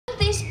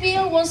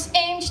was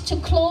aimed to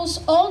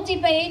close all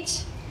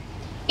debate,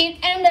 it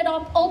ended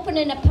up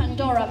opening a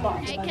Pandora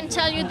box. I can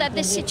tell you that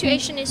the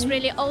situation is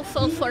really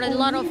awful for a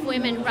lot of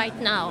women right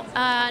now.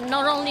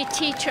 Not only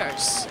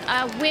teachers,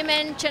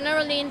 women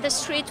generally in the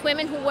street,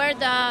 women who wear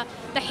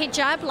the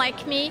hijab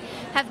like me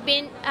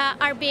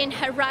are being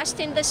harassed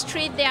in the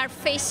street. They are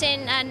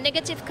facing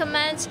negative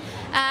comments.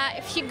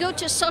 If you go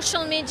to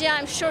social media,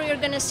 I'm sure you're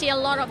going to see a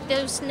lot of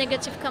those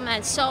negative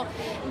comments. So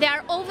they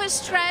are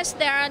overstressed,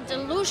 they are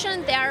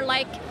delusional, they are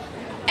like,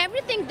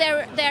 everything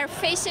they're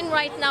facing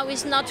right now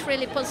is not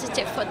really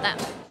positive for them.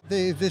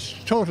 This is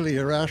totally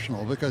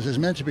irrational because there's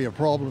meant to be a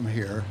problem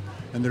here,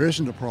 and there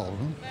isn't a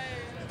problem.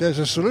 There's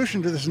a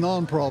solution to this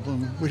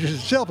non-problem, which is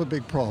itself a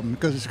big problem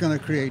because it's going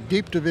to create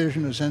deep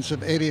division, a sense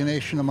of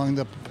alienation among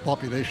the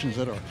populations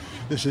that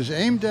this is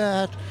aimed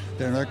at.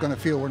 They're not going to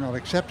feel we're not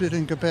accepted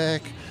in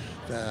Quebec.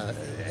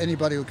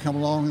 Anybody who come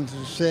along and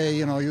say,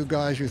 you know, you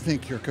guys, you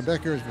think you're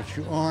Quebecers, but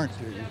you aren't.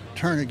 You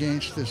turn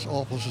against this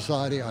awful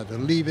society, either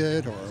leave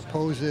it or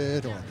oppose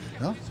it, or you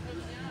know?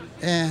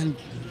 And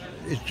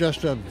it's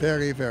just a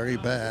very, very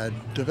bad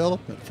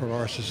development for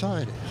our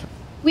society.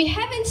 We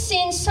haven't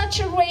seen such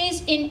a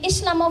rise in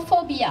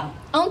Islamophobia,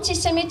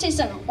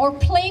 anti-Semitism, or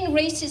plain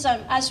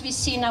racism as we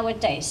see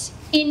nowadays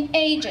in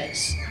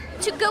ages.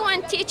 To go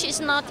and teach is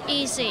not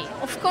easy.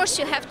 Of course,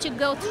 you have to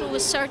go through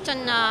a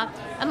certain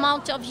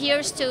amount of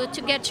years to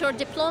get your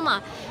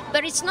diploma.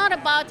 But it's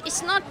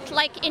not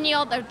like any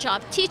other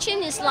job.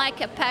 Teaching is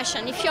like a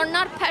passion. If you're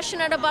not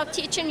passionate about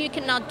teaching, you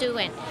cannot do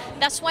it.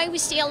 That's why we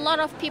see a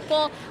lot of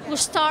people who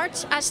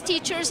start as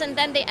teachers and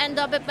then they end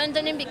up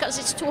abandoning because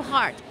it's too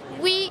hard.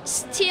 We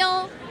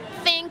still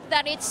think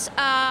that it's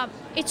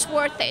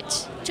worth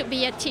it to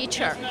be a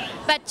teacher.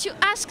 But to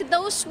ask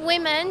those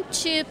women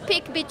to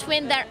pick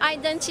between their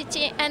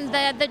identity and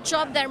the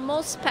job they're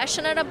most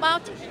passionate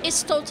about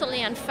is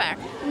totally unfair.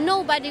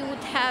 Nobody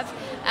would have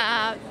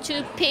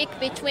to pick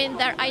between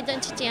their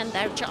identity and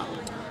their job.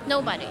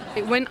 Nobody.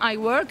 When I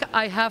work,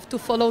 I have to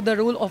follow the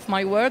rule of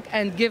my work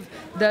and give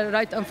the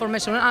right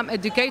information. When I'm an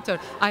educator,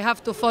 I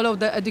have to follow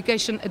the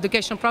education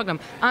program.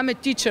 I'm a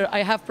teacher,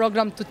 I have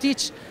program to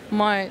teach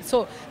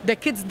so the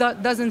kids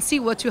doesn't see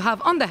what you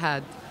have on the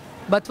head,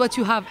 but what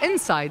you have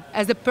inside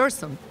as a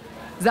person.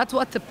 That's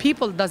what the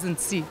people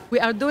doesn't see. We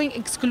are doing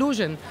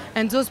exclusion,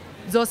 and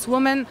those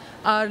women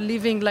are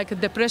living like a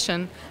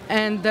depression,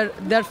 and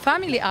their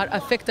family are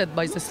affected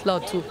by this law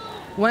too.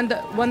 When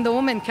the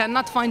woman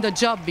cannot find a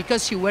job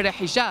because she wears a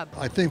hijab.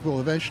 I think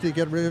we'll eventually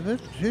get rid of it,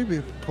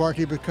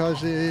 partly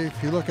because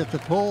if you look at the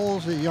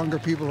polls, the younger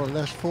people are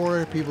less for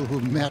it. People who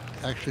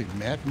actually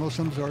met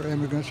Muslims or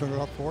immigrants are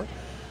up for it.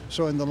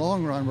 So in the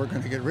long run, we're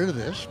going to get rid of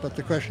this. But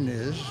the question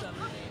is,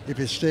 if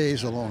it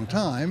stays a long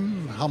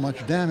time, how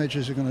much damage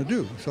is it going to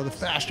do? So the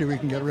faster we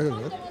can get rid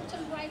of it,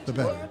 the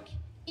better.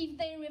 If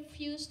they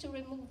refuse to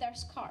remove their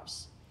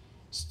scarves.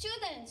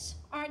 Students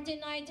are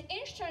denied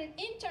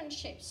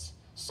internships.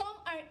 Some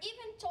are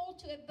even told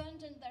to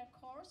abandon their